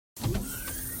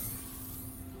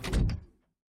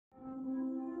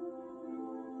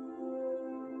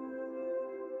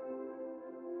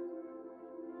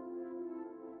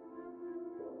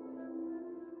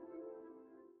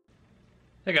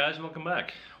Hey guys, welcome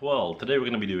back. Well, today we're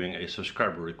going to be doing a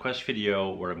subscriber request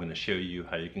video where I'm going to show you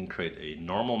how you can create a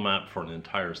normal map for an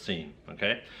entire scene,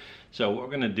 okay? So what we're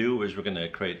going to do is we're going to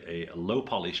create a low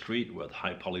poly street with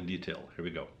high poly detail. Here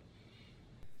we go.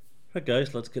 Alright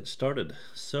guys, let's get started.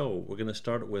 So we're going to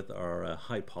start with our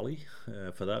high poly.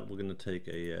 For that we're going to take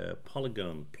a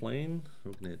polygon plane.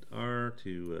 We're going to hit R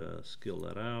to scale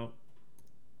that out.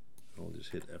 I'll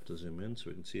just hit F to zoom in so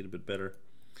we can see it a bit better.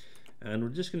 And we're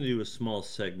just going to do a small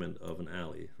segment of an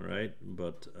alley, right?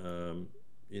 But,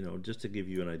 you know, just to give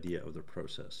you an idea of the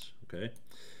process, okay?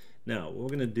 Now, what we're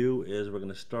going to do is we're going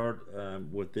to start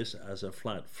with this as a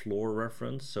flat floor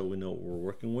reference so we know what we're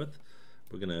working with.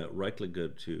 We're going to right-click, go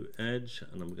to Edge,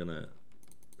 and I'm going to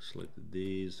select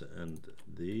these and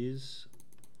these,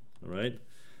 all right?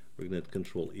 We're going to hit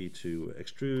Control E to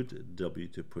extrude, W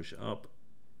to push up,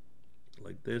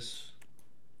 like this.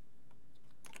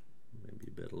 Maybe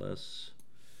a bit less,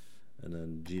 and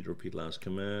then G to repeat last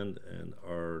command, and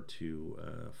R to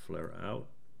flare out,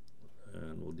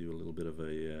 and we'll do a little bit of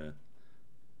a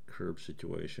curve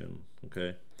situation,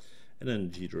 okay? And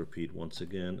then G to repeat once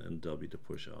again, and W to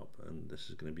push up, and this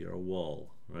is going to be our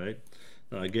wall, right?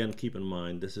 Now again, keep in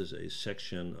mind this is a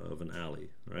section of an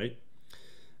alley, right?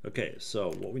 Okay,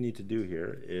 so what we need to do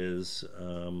here is,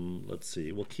 let's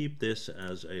see, we'll keep this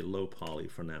as a low poly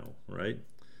for now, right?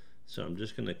 So I'm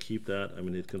just going to keep that. I'm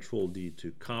going to hit Control D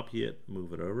to copy it,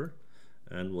 move it over,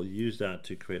 and we'll use that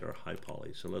to create our high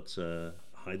poly. So let's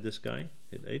hide this guy,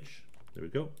 hit H, there we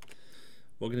go.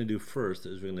 What we're going to do first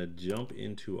is we're going to jump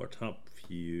into our top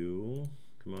view,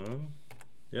 come on,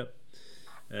 yep,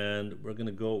 and we're going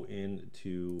to go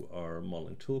into our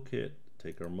modeling toolkit,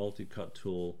 take our multi-cut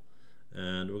tool,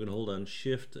 and we're going to hold on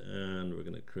Shift, and we're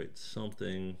going to create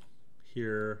something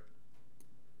here,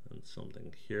 and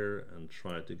something here, and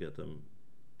try to get them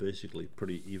basically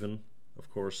pretty even. Of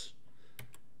course,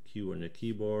 Q on your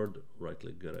keyboard, right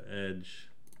click, go to Edge,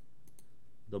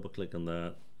 double click on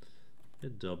that,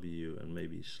 hit W, and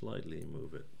maybe slightly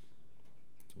move it.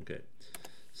 Okay,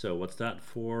 so what's that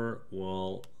for?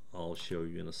 Well, I'll show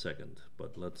you in a second,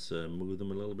 but let's move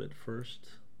them a little bit first.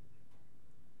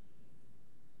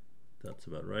 That's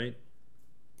about right.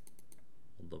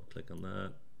 I'll double click on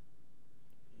that,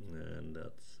 and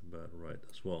that's about right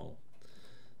as well.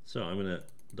 So I'm going to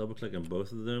double click on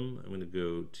both of them. I'm going to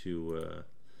go to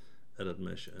edit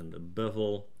mesh and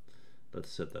bevel.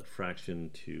 Let's set that fraction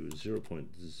to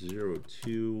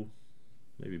 0.02,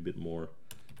 maybe a bit more,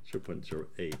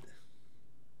 0.08.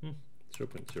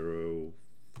 0.05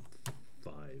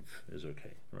 is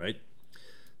okay, right?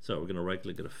 So we're going to right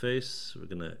click at a face. We're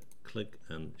going to click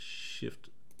and shift,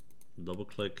 double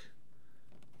click,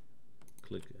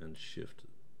 click and shift,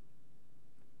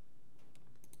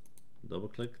 double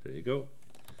click, there you go.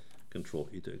 Control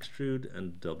E to extrude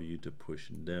and W to push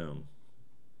down.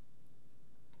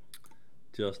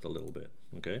 Just a little bit,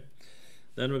 okay?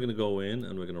 Then we're going to go in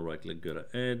and we're going to right click, go to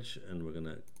edge, and we're going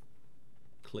to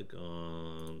click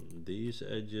on these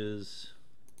edges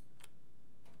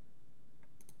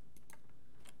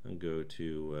and go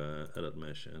to edit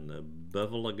mesh and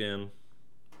bevel again.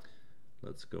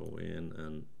 Let's go in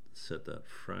and set that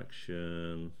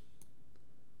fraction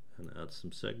and add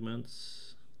some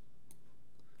segments.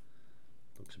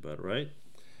 Looks about right.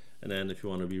 And then if you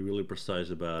want to be really precise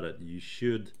about it, you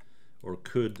should or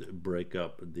could break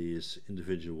up these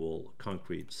individual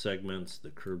concrete segments, the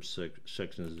curb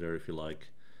sections there if you like,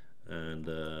 and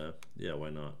yeah, why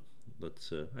not?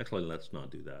 Let's actually let's not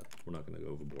do that. We're not going to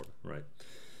go overboard, right?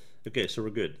 Okay, so we're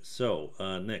good. So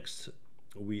next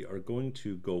we are going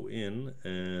to go in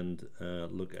and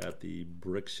look at the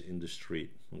bricks in the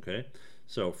street. Okay,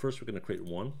 so first we're going to create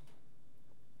one,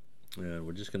 and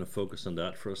we're just going to focus on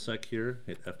that for a sec here.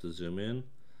 Hit F to zoom in.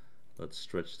 Let's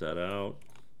stretch that out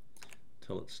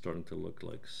till it's starting to look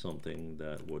like something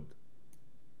that would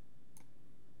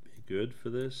be good for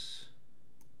this.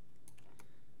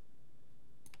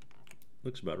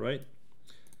 Looks about right.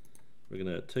 We're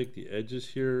going to take the edges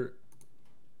here,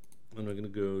 and we're going to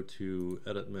go to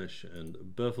edit mesh and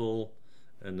bevel,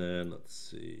 and then let's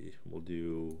see, we'll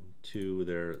do 2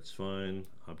 there, it's fine,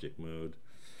 object mode,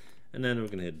 and then we're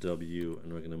going to hit W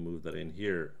and we're going to move that in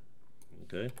here.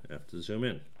 Okay, I have to zoom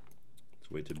in.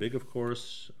 It's way too big, of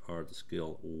course. R to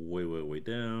scale way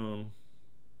down,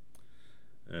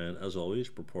 and as always,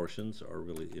 proportions are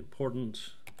really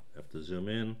important. I have to zoom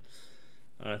in.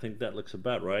 I think that looks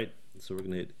about right. So we're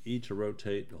going to hit E to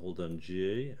rotate, hold down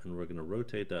J, and we're going to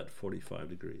rotate that 45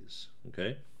 degrees.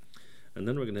 Okay, and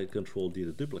then we're going to hit Control D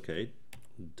to duplicate,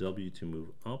 W to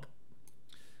move up,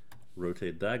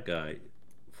 rotate that guy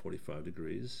 45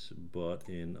 degrees, but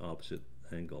in opposite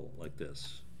angle like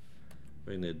this.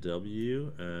 We're going to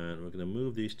W, and we're going to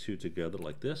move these two together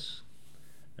like this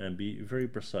and be very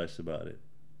precise about it.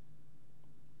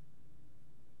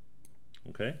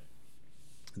 Okay,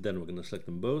 then we're going to select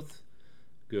them both,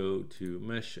 go to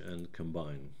mesh and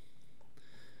combine.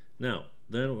 Now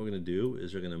then what we're going to do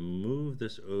is we're going to move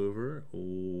this over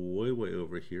way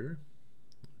over here.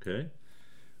 Okay,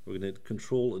 we're going to hit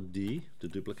Control D to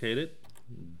duplicate it,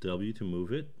 W to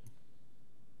move it,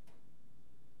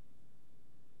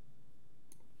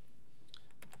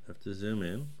 have to zoom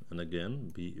in, and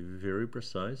again be very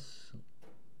precise.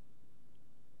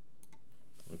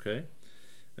 Okay,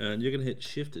 and you're going to hit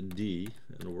Shift D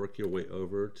and work your way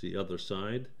over to the other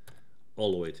side,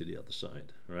 all the way to the other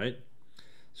side. All right,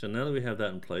 so now that we have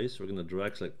that in place, we're going to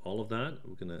drag select all of that.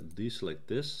 We're going to deselect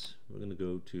this. We're going to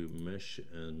go to mesh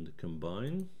and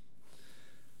combine.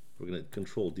 We're going to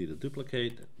Control D to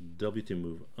duplicate, W to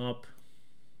move up.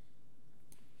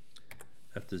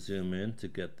 Have to zoom in to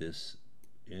get this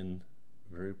in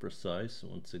very precise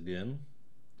once again.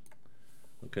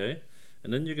 Okay,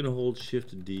 and then you're going to hold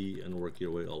Shift D and work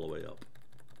your way all the way up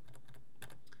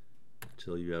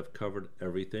until you have covered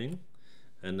everything.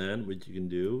 And then what you can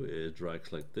do is drag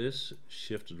select this,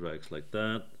 Shift drag select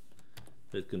that,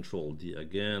 hit Control D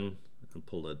again and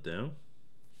pull that down.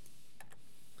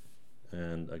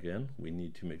 And again, we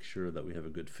need to make sure that we have a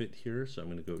good fit here, so I'm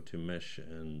going to go to mesh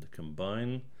and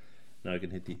combine. Now I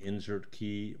can hit the insert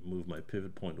key, move my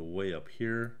pivot point way up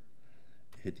here,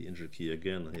 hit the insert key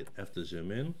again, and hit F to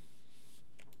zoom in.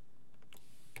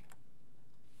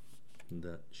 And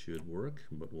that should work,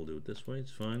 but we'll do it this way,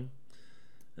 it's fine.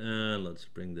 And let's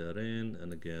bring that in,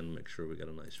 and again make sure we got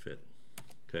a nice fit.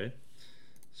 Okay,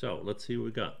 so let's see what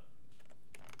we got.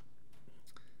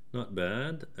 Not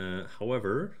bad.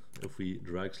 However, if we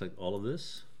drag select all of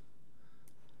this,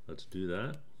 let's do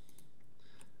that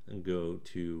and go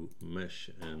to mesh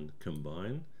and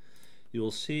combine,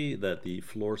 you'll see that the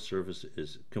floor surface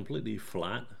is completely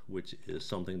flat, which is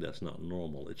something that's not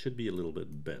normal. It should be a little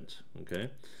bit bent. Okay,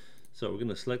 so we're going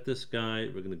to select this guy,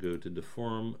 we're going to go to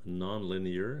deform,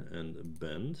 non-linear, and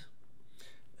bend,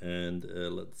 and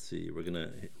let's see, we're going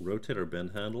to rotate our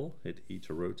bend handle, hit E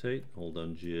to rotate, hold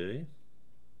down J.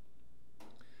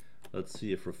 Let's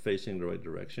see if we're facing the right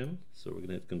direction. So we're going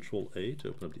to hit Control A to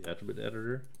open up the attribute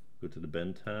editor, go to the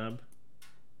bend tab.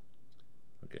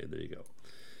 Okay, there you go.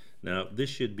 Now this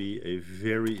should be a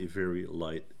very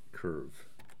light curve.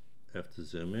 Have to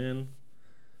zoom in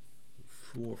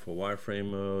for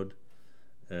wireframe mode,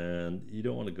 and you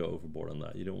don't want to go overboard on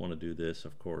that. You don't want to do this,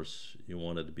 of course. You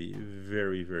want it to be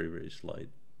very slight.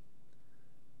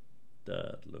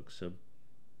 That looks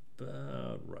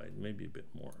about right, maybe a bit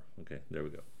more. Okay, there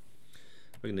we go.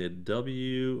 We're going to hit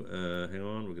W, hang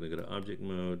on, we're going to go to object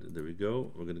mode, there we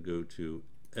go. We're going to go to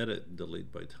edit,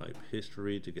 delete by type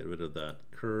history to get rid of that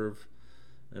curve,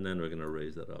 and then we're going to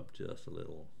raise that up just a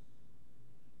little.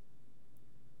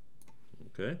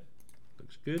 Okay,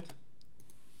 looks good.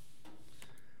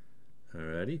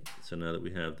 Alrighty, so now that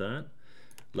we have that,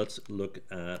 let's look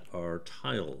at our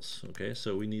tiles. Okay,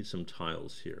 so we need some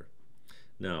tiles here.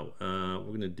 Now, what we're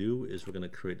going to do is we're going to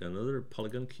create another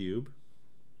polygon cube,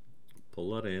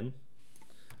 pull that in,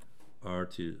 R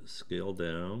to scale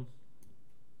down,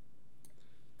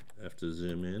 F to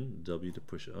zoom in, W to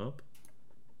push up,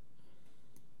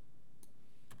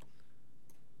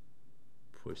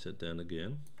 push that down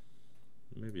again,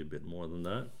 maybe a bit more than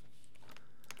that.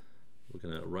 We're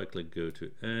going to right click, go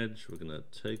to edge, we're going to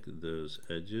take those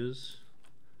edges,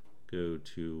 go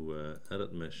to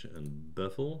edit mesh and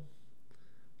bevel,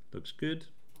 looks good,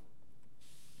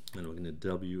 and we're going to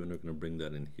W and we're going to bring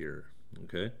that in here.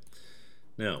 Okay,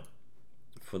 now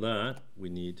for that we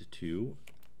need to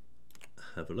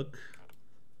have a look.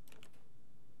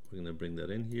 We're going to bring that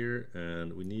in here,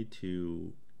 and we need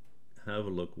to have a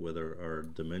look whether our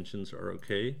dimensions are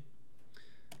okay,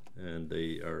 and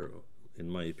they are, in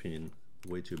my opinion,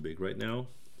 way too big right now,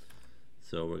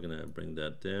 so we're going to bring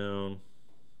that down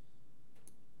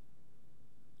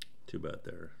to about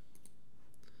there.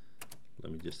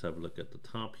 Let me just have a look at the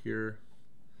top here.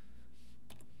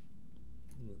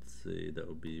 Let's see, that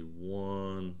would be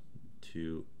 1,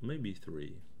 2, maybe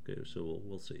 3. Okay, so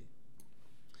we'll see.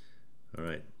 All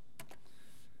right,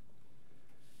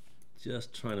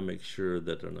 just trying to make sure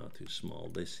that they're not too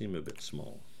small. They seem a bit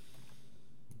small.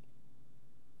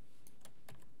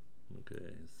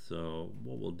 Okay, so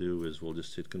what we'll do is we'll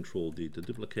just hit Control D to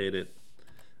duplicate it,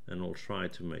 and we'll try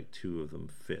to make 2 of them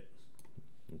fit.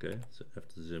 Okay, so I have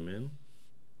to zoom in.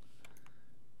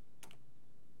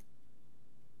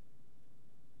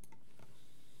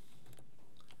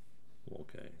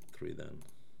 Okay, 3 then.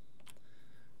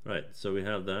 Right, so we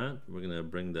have that. We're gonna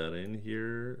bring that in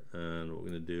here, and what we're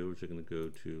gonna do is we're gonna go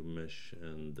to mesh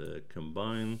and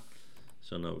combine.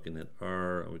 So now we can hit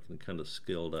R, and we can kind of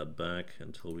scale that back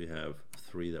until we have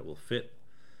 3 that will fit.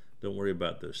 Don't worry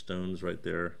about those stones right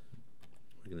there.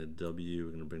 We're gonna W,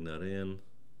 we're gonna bring that in,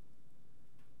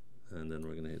 and then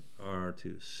we're gonna hit R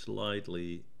to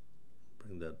slightly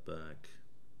bring that back.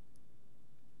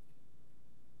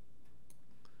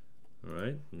 All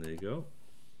right, and there you go.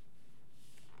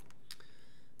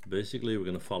 Basically, we're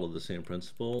going to follow the same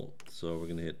principle. So we're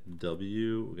going to hit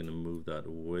W. We're going to move that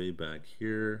way back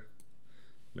here.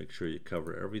 Make sure you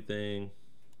cover everything.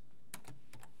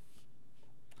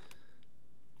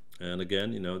 And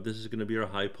again, you know, this is going to be our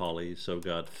high poly. So we've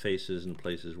got faces and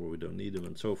places where we don't need them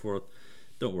and so forth.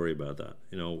 Don't worry about that.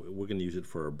 You know, we're going to use it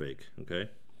for our bake. Okay.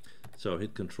 So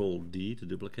hit Control D to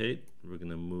duplicate. We're going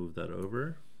to move that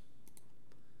over.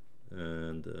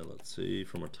 And let's see,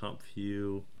 from our top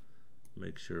view,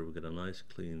 make sure we get a nice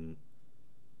clean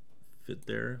fit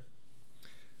there.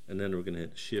 And then we're going to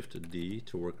hit Shift D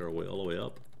to work our way all the way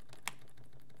up.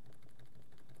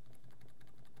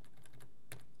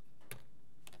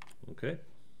 Okay,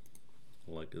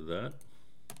 like that.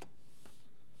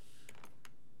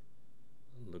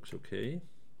 Looks okay.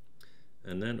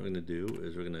 And then what we're going to do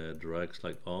is we're going to drag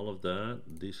select all of that,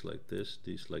 deselect this,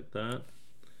 deselect that.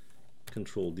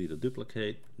 Control D to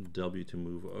duplicate, W to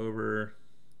move over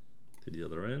to the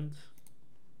other end.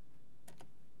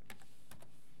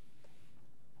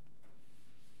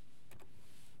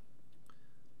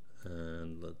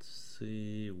 And let's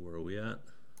see, where are we at?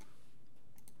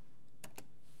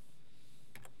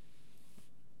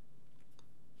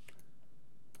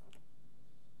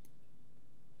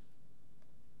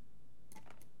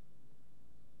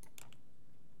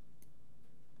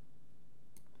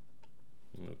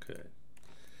 Okay.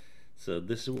 So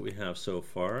this is what we have so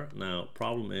far. Now,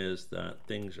 problem is that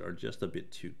things are just a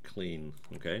bit too clean,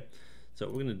 okay? So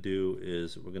what we're gonna do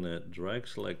is we're gonna drag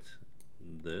select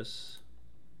this.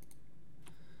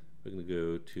 We're gonna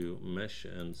go to mesh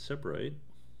and separate.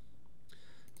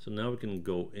 So now we can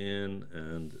go in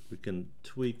and we can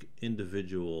tweak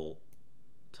individual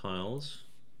tiles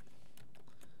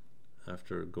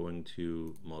after going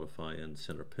to modify and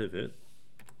center pivot,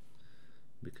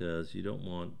 because you don't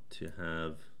want to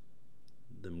have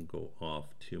them go off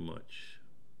too much.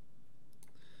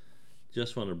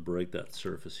 Just want to break that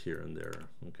surface here and there.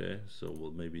 Okay, so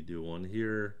we'll maybe do one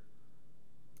here.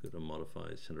 Go to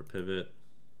modify center pivot.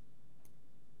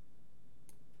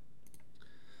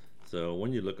 So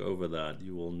when you look over that,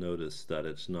 you will notice that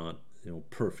it's not, you know,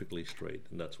 perfectly straight,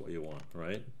 and that's what you want,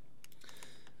 right?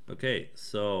 Okay,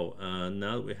 so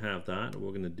now that we have that, what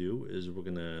we're going to do is we're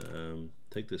going to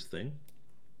take this thing,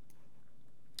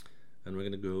 and we're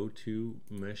going to go to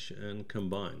mesh and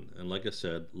combine. And like I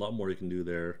said, a lot more you can do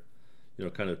there, you know,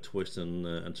 kind of twist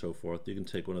and so forth. You can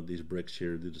take one of these bricks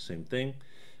here, do the same thing,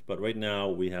 but right now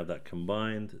we have that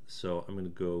combined. So I'm going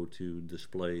to go to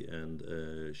display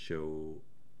and show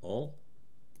all.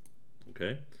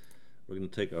 Okay, we're going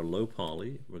to take our low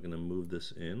poly, we're going to move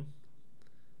this in,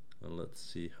 and let's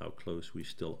see how close we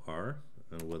still are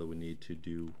and whether we need to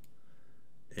do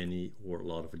any or a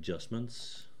lot of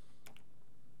adjustments.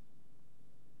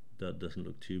 That doesn't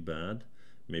look too bad,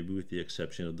 maybe with the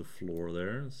exception of the floor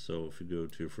there. So if you go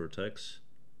to vertex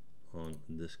on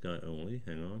this guy only,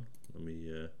 hang on, let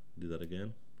me do that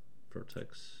again.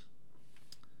 Vertex,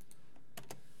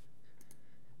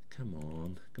 come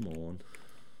on, come on.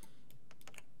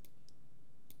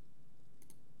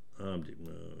 Object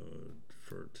mode,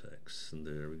 vertex, and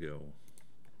there we go.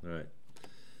 All right,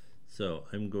 so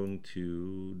I'm going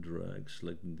to drag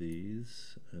select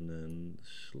these and then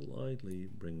slightly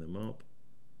bring them up,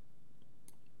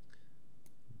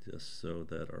 just so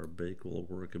that our bake will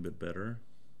work a bit better.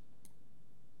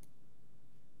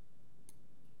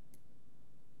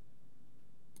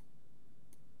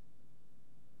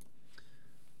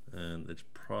 And it's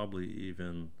probably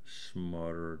even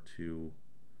smarter to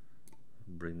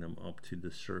bring them up to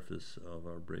the surface of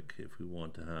our brick if we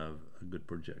want to have a good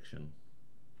projection.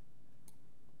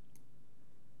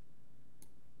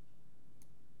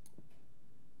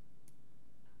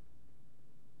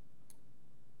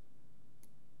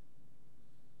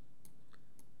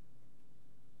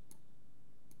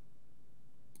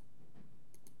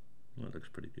 That looks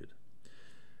pretty good.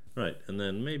 Right, and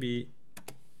then maybe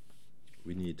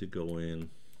we need to go in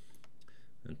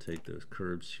and take those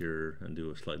curves here and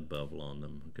do a slight bevel on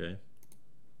them. Okay,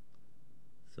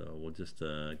 so we'll just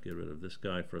get rid of this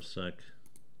guy for a sec,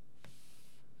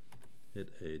 hit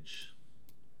H,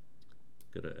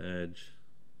 go to edge,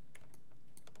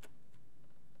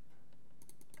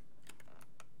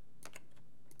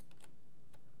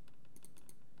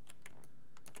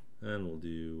 and we'll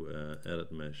do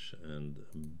edit mesh and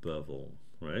bevel,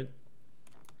 right?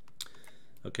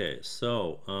 Okay,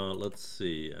 so let's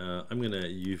see. I'm going to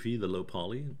UV the low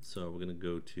poly. So we're going to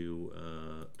go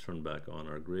to turn back on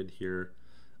our grid here.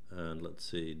 And let's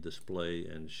see, display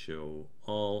and show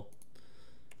all.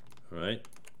 All right.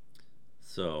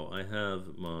 So I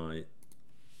have my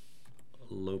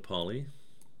low poly.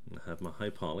 I have my high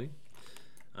poly.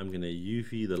 I'm going to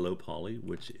UV the low poly,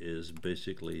 which is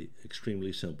basically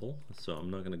extremely simple. So I'm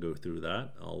not going to go through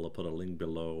that. I'll put a link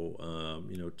below,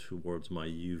 you know, towards my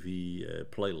UV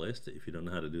playlist if you don't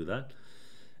know how to do that.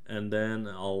 And then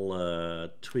I'll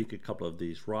tweak a couple of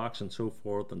these rocks and so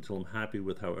forth until I'm happy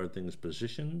with how everything is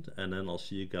positioned. And then I'll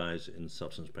see you guys in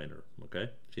Substance Painter. Okay,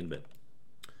 see you in a bit.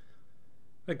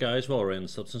 Right guys, well, we're in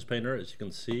Substance Painter, as you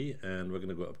can see, and we're going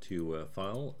to go up to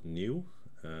File, New.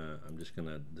 I'm just going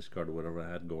to discard whatever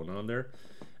I had going on there.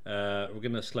 We're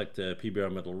going to select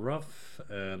PBR Metal Rough,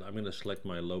 and I'm going to select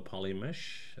my low poly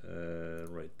mesh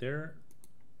right there.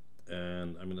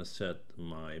 And I'm going to set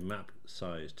my map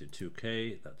size to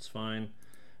 2K, that's fine.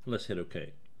 Let's hit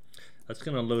OK. That's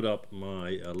going to load up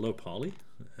my low poly,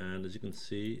 and as you can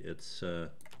see, it's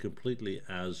completely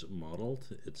as modeled.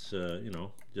 It's you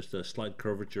know, just a slight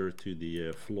curvature to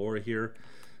the floor here.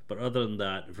 But other than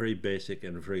that, very basic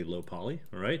and very low poly,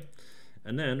 all right?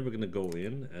 And then we're going to go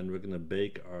in and we're going to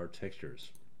bake our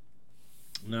textures.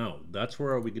 Now, that's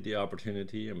where we get the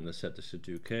opportunity. I'm going to set this to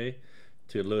 2K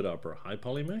to load up our high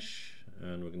poly mesh.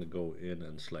 And we're going to go in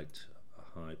and select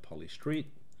high poly street.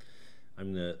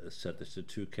 I'm going to set this to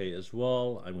 2K as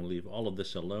well. I'm going to leave all of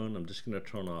this alone. I'm just going to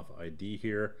turn off ID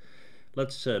here.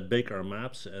 Let's bake our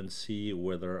maps and see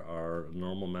whether our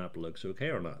normal map looks okay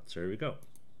or not. So here we go.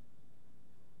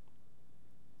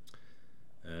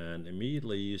 And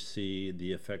immediately you see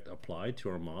the effect applied to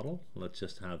our model. Let's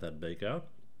just have that bake out.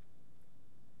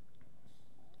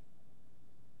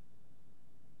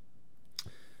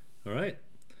 All right,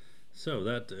 so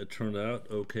that turned out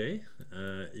okay.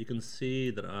 You can see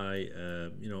that I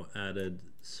you know, added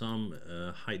some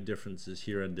height differences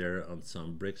here and there on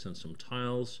some bricks and some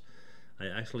tiles. I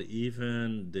actually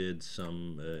even did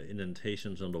some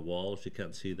indentations on the walls. You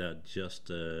can't see that just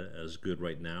as good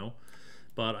right now.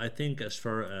 But I think as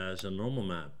far as a normal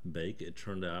map bake, it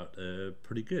turned out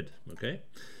pretty good, okay?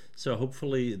 So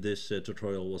hopefully this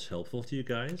tutorial was helpful to you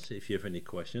guys. If you have any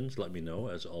questions, let me know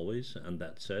as always. And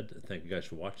that said, thank you guys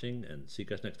for watching and see you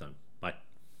guys next time. Bye.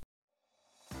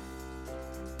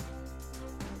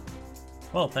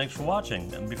 Well, thanks for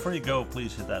watching. And before you go,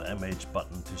 please hit that MH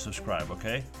button to subscribe,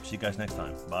 okay? See you guys next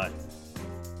time. Bye.